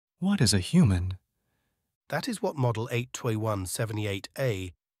What is a human? That is what Model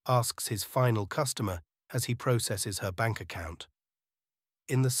 82178A asks his final customer as he processes her bank account.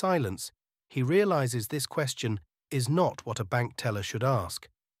 In the silence, he realizes this question is not what a bank teller should ask,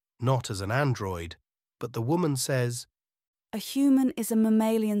 not as an android, but the woman says, A human is a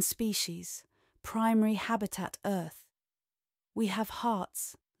mammalian species, primary habitat Earth. We have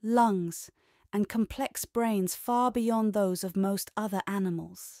hearts, lungs, and complex brains far beyond those of most other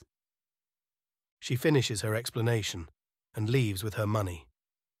animals. She finishes her explanation and leaves with her money.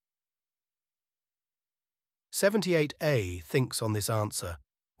 78A thinks on this answer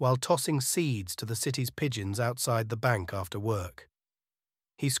while tossing seeds to the city's pigeons outside the bank after work.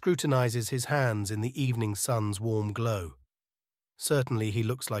 He scrutinizes his hands in the evening sun's warm glow. Certainly he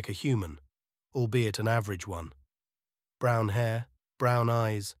looks like a human, albeit an average one. Brown hair, brown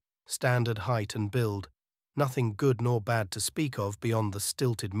eyes, standard height and build, nothing good nor bad to speak of beyond the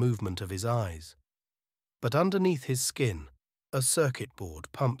stilted movement of his eyes. But underneath his skin, a circuit board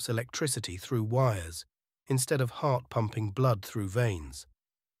pumps electricity through wires instead of heart pumping blood through veins.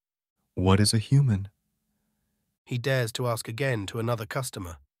 What is a human? He dares to ask again to another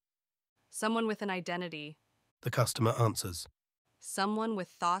customer. Someone with an identity. The customer answers. Someone with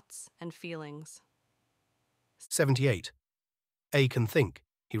thoughts and feelings. 78. A can think,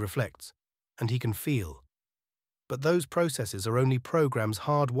 he reflects, and he can feel. But those processes are only programs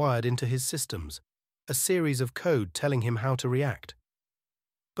hardwired into his systems, a series of code telling him how to react.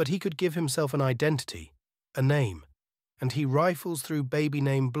 But he could give himself an identity, a name, and he rifles through baby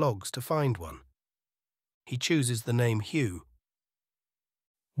name blogs to find one. He chooses the name Hugh.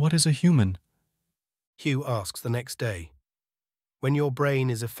 What is a human? Hugh asks the next day. When your brain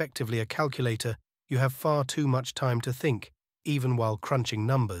is effectively a calculator, you have far too much time to think, even while crunching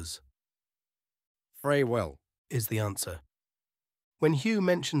numbers. Very well, is the answer. When Hugh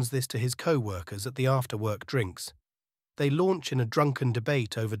mentions this to his co-workers at the after-work drinks, they launch in a drunken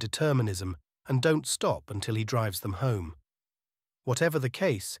debate over determinism and don't stop until he drives them home. Whatever the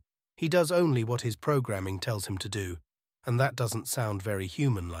case, he does only what his programming tells him to do, and that doesn't sound very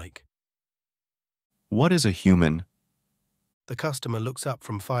human-like. What is a human? The customer looks up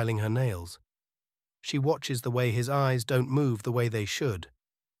from filing her nails. She watches the way his eyes don't move the way they should,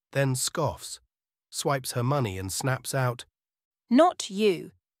 then scoffs, swipes her money and snaps out, Not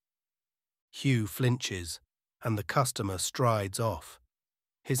you. Hugh flinches, and the customer strides off.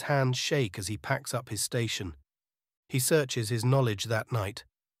 His hands shake as he packs up his station. He searches his knowledge that night,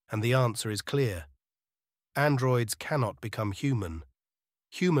 and the answer is clear. Androids cannot become human.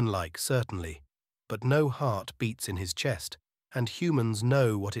 Human-like, certainly, but no heart beats in his chest, and humans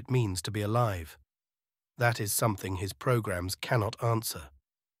know what it means to be alive. That is something his programs cannot answer.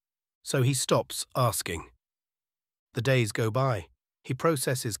 So he stops asking. The days go by. He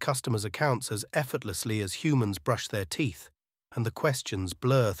processes customers' accounts as effortlessly as humans brush their teeth, and the questions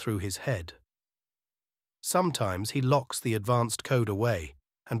blur through his head. Sometimes he locks the advanced code away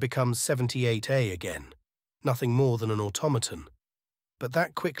and becomes 78A again, nothing more than an automaton. But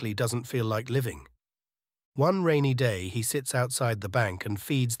that quickly doesn't feel like living. One rainy day he sits outside the bank and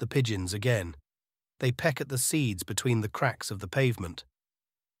feeds the pigeons again. They peck at the seeds between the cracks of the pavement.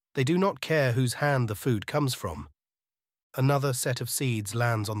 They do not care whose hand the food comes from. Another set of seeds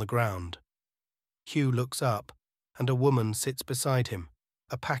lands on the ground. Hugh looks up, and a woman sits beside him,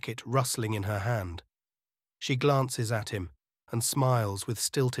 a packet rustling in her hand. She glances at him and smiles with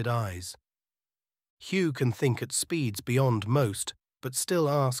stilted eyes. Hugh can think at speeds beyond most, but still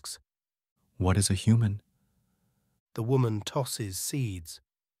asks, What is a human? The woman tosses seeds.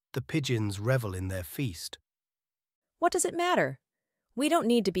 The pigeons revel in their feast. What does it matter? We don't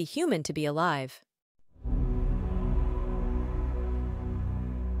need to be human to be alive.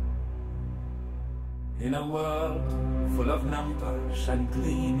 In a world full of numbers and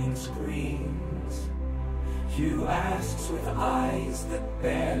gleaming screens, Hugh asks with eyes that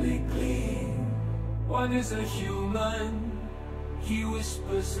barely gleam, What is a human? He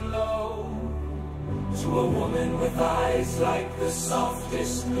whispers low to a woman with eyes like the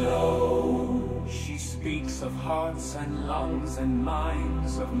softest glow. She speaks of hearts and lungs and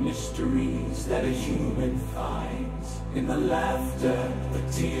minds, of mysteries that a human finds in the laughter, the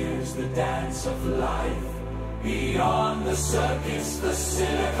tears, the dance of life. Beyond the circus, the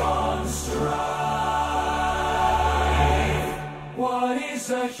silicon strife. What is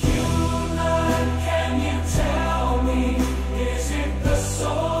a human? Can you tell me? Is it the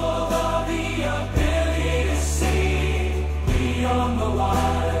soul or the ability to see beyond the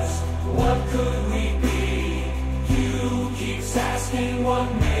wires? What could we be? Hugh keeps asking what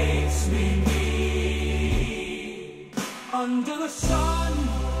makes me me. Under the sun,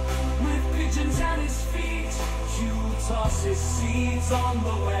 tosses seeds on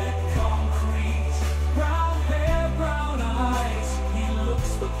the wet concrete. Brown hair, brown eyes, he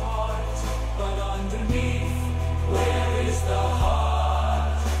looks the part, but underneath, where is the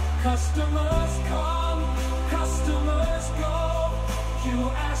heart? Customers come, customers go. You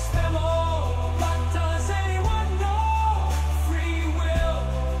ask them all, but does anyone know? Free will,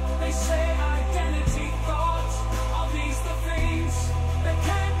 they say identity, thoughts. Are these the things that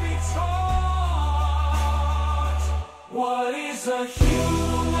can't be taught? What is a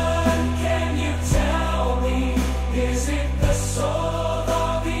human? Can you tell me? Is it the soul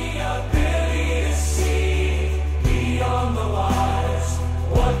or the ability to see beyond the wires?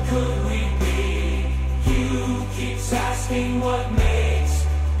 What could we be? You keeps asking what makes